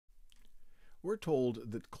We're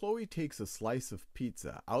told that Chloe takes a slice of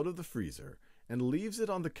pizza out of the freezer and leaves it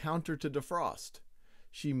on the counter to defrost.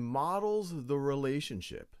 She models the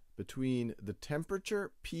relationship between the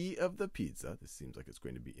temperature P of the pizza, this seems like it's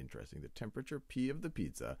going to be interesting, the temperature P of the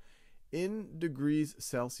pizza in degrees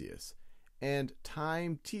Celsius, and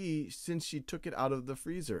time T since she took it out of the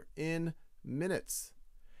freezer in minutes,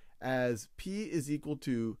 as P is equal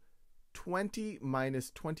to 20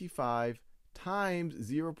 minus 25 times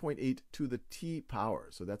 0.8 to the T power.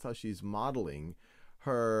 So that's how she's modeling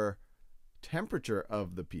her temperature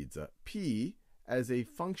of the pizza, P, as a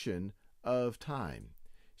function of time.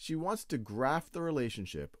 She wants to graph the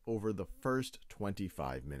relationship over the first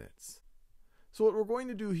 25 minutes. So what we're going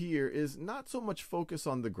to do here is not so much focus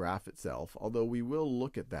on the graph itself, although we will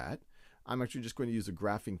look at that. I'm actually just going to use a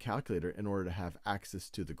graphing calculator in order to have access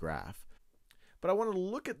to the graph. But I want to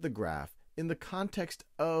look at the graph in the context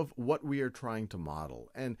of what we are trying to model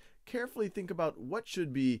and carefully think about what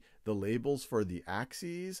should be the labels for the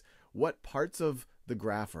axes, what parts of the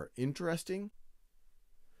graph are interesting.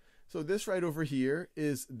 So this right over here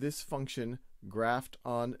is this function graphed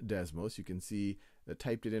on Desmos. You can see that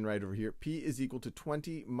typed it in right over here. P is equal to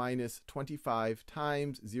 20 minus 25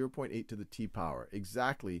 times 0.8 to the T power,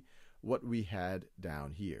 exactly what we had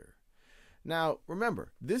down here. Now,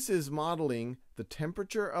 remember, this is modeling the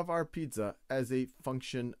temperature of our pizza as a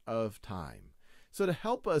function of time. So to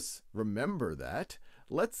help us remember that,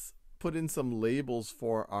 let's put in some labels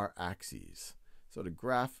for our axes. So to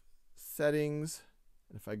graph settings,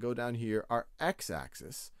 and if I go down here, our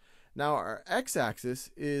x-axis. Now, our x-axis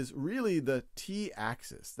is really the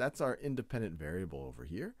t-axis. That's our independent variable over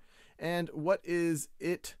here. And what is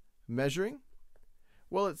it measuring?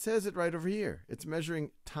 Well, it says it right over here. It's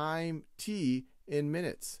measuring time t in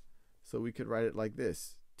minutes. So we could write it like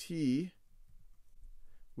this. T,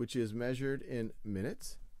 which is measured in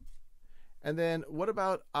minutes. And then what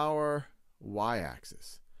about our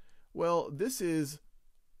y-axis? Well, this is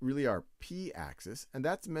really our p-axis, and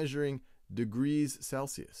that's measuring degrees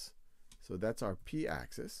Celsius. So that's our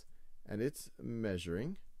p-axis, and it's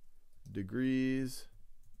measuring degrees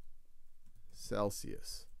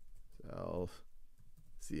Celsius.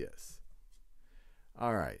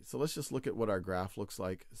 All right, so let's just look at what our graph looks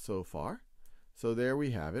like so far. So there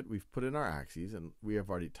we have it. We've put in our axes, and we have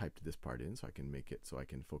already typed this part in so I can make it so I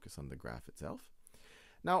can focus on the graph itself.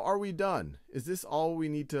 Now, are we done? Is this all we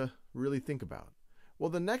need to really think about? Well,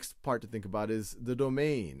 the next part to think about is the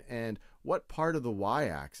domain and what part of the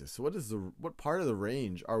y-axis, what part of the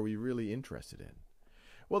range are we really interested in?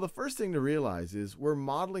 Well, the first thing to realize is we're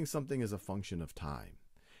modeling something as a function of time.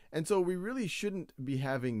 And so we really shouldn't be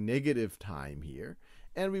having negative time here.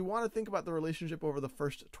 And we want to think about the relationship over the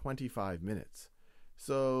first 25 minutes.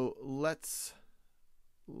 So let's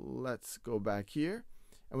go back here.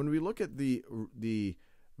 And when we look at the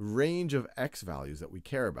range of x values that we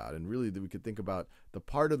care about, and really we could think about the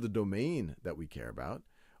part of the domain that we care about,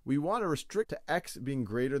 we want to restrict to x being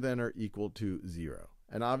greater than or equal to 0.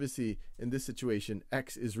 And obviously, in this situation,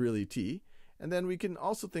 x is really t. And then we can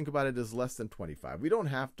also think about it as less than 25. We don't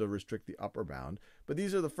have to restrict the upper bound, but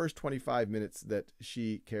these are the first 25 minutes that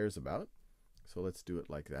she cares about. So let's do it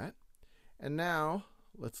like that. And now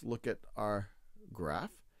let's look at our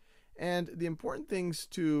graph. And the important things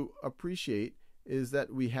to appreciate is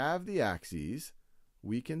that we have the axes,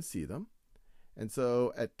 we can see them. And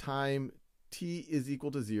so at time t is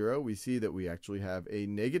equal to 0, we see that we actually have a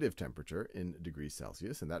negative temperature in degrees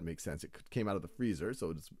Celsius, and that makes sense. It came out of the freezer,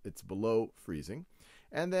 so it's below freezing.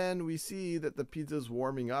 And then we see that the pizza is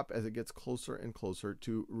warming up as it gets closer and closer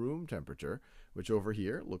to room temperature, which over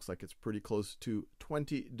here looks like it's pretty close to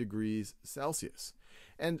 20 degrees Celsius.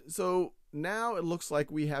 And so now it looks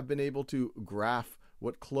like we have been able to graph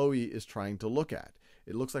what Chloe is trying to look at.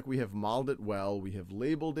 It looks like we have modeled it well, we have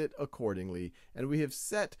labeled it accordingly, and we have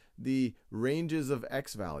set the ranges of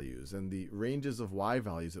x values and the ranges of y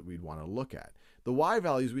values that we'd want to look at. The y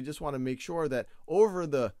values, we just want to make sure that over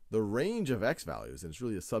the range of x values, and it's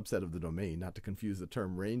really a subset of the domain, not to confuse the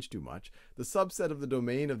term range too much, the subset of the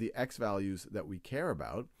domain of the x values that we care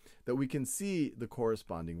about, that we can see the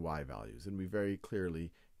corresponding y values, and we very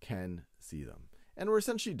clearly can see them. And we're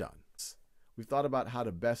essentially done. We've thought about how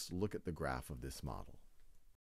to best look at the graph of this model.